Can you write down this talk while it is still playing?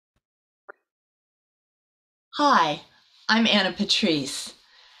Hi, I'm Ana Patrice,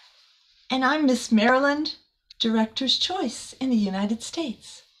 and I'm Miss Maryland Director's Choice in the United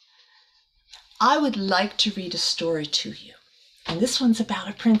States. I would like to read a story to you, and this one's about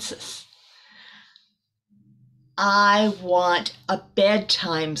a princess. I want a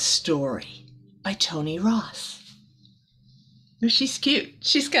bedtime story by Tony Ross. Oh, she's cute.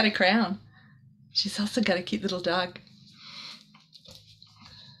 She's got a crown. She's also got a cute little dog.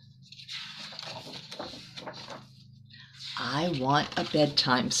 I want a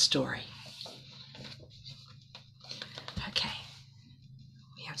bedtime story. Okay,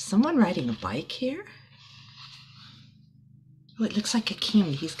 we have someone riding a bike here. Oh, it looks like a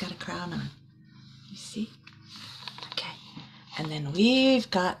king. He's got a crown on. You see? Okay, and then we've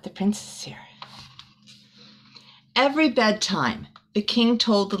got the princess here. Every bedtime, the king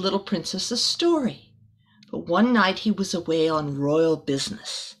told the little princess a story, but one night he was away on royal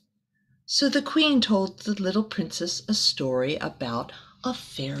business. So the queen told the little princess a story about a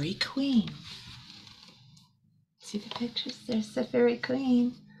fairy queen. See the pictures? There's the fairy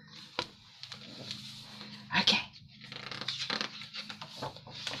queen. Okay.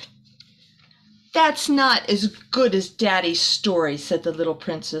 That's not as good as Daddy's story, said the little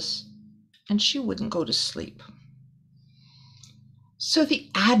princess, and she wouldn't go to sleep. So the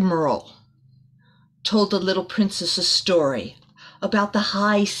admiral told the little princess a story about the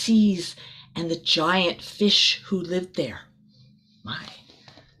high seas and the giant fish who lived there. My,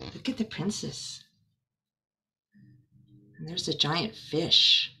 look at the princess. And there's a giant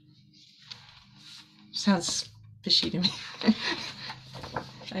fish. Sounds fishy to me.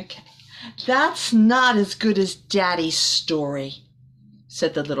 Okay. That's not as good as Daddy's story,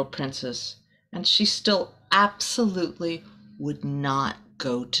 said the little princess, and she still absolutely would not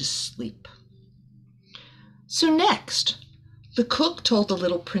go to sleep. So next, the cook told the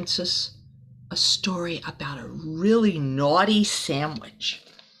little princess a story about a really naughty sandwich.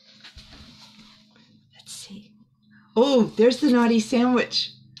 Let's see. Oh, there's the naughty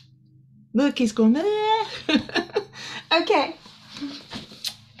sandwich. Look, he's going, ah. Okay.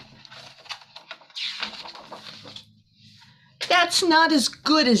 That's not as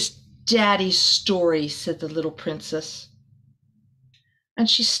good as Daddy's story, said the little princess. And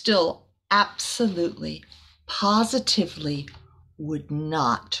she still absolutely, positively would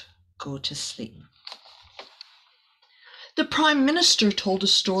not go to sleep. The Prime Minister told a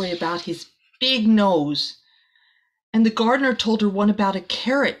story about his big nose, and the gardener told her one about a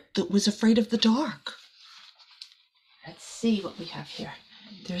carrot that was afraid of the dark. Let's see what we have here.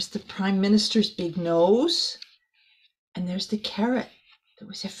 There's the Prime Minister's big nose, and there's the carrot that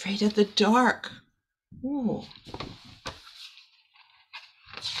was afraid of the dark. Ooh.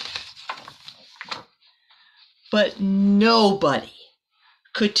 But nobody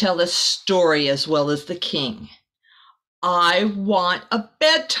could tell a story as well as the king. I want a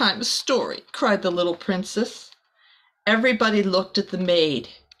bedtime story, cried the little princess. Everybody looked at the maid.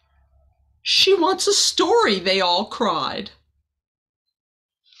 She wants a story, they all cried.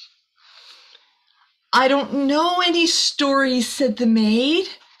 I don't know any stories, said the maid,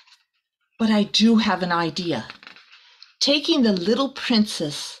 but I do have an idea. Taking the little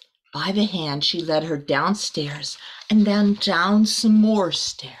princess by the hand, she led her downstairs and then down some more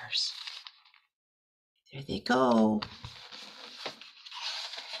stairs. There they go.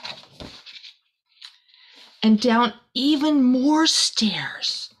 And down even more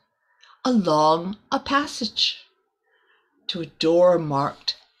stairs, along a passage, to a door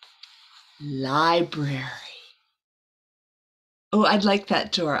marked library. Oh, I'd like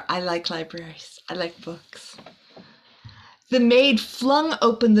that door. I like libraries. I like books. The maid flung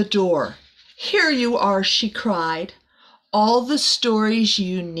open the door. Here you are, she cried. All the stories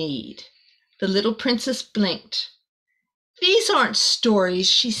you need. The little princess blinked. These aren't stories,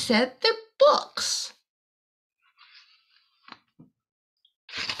 she said. They're books.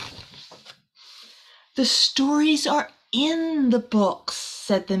 The stories are in the books,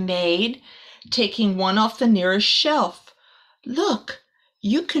 said the maid, taking one off the nearest shelf. Look,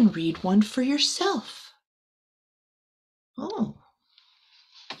 you can read one for yourself. Oh.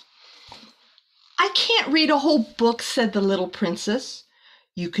 I can't read a whole book, said the little princess.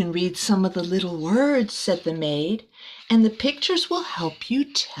 You can read some of the little words, said the maid, and the pictures will help you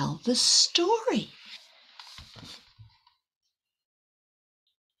tell the story.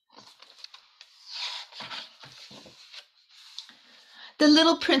 The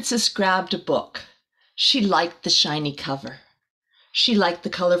little princess grabbed a book. She liked the shiny cover. She liked the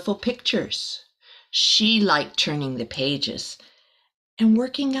colorful pictures. She liked turning the pages and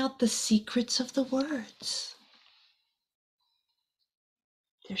working out the secrets of the words.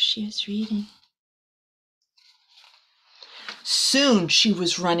 There she is reading. Soon she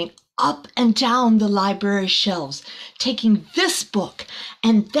was running up and down the library shelves, taking this book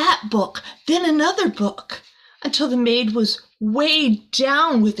and that book, then another book, until the maid was weighed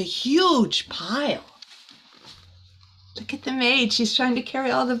down with a huge pile. Look at the maid. She's trying to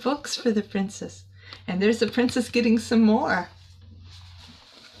carry all the books for the princess. And there's the princess getting some more.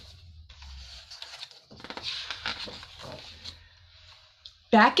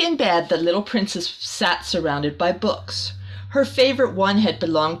 Back in bed, the little princess sat surrounded by books. Her favorite one had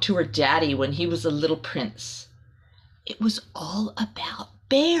belonged to her daddy when he was a little prince. It was all about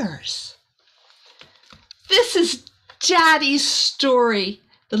bears. "This is Daddy's story,"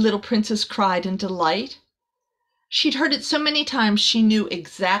 the little princess cried in delight. She'd heard it so many times she knew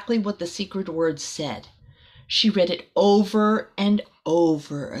exactly what the secret words said. She read it over and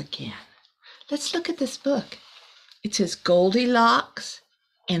over again. Let's look at this book. It says Goldilocks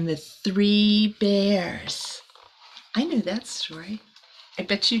and the Three Bears. I knew that story. I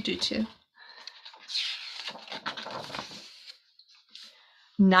bet you do too.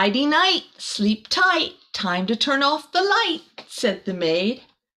 "Nighty-night, sleep tight, time to turn off the light," said the maid.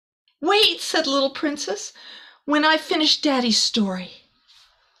 "Wait," said little princess, "when I finish Daddy's story.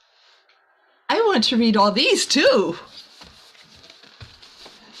 I want to read all these too."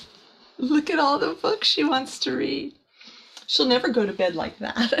 Look at all the books she wants to read. She'll never go to bed like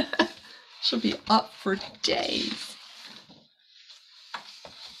that. She'll be up for days.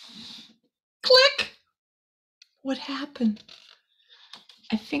 Click! What happened?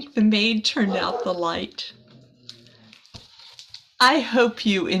 I think the maid turned out the light. I hope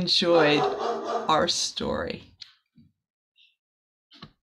you enjoyed our story.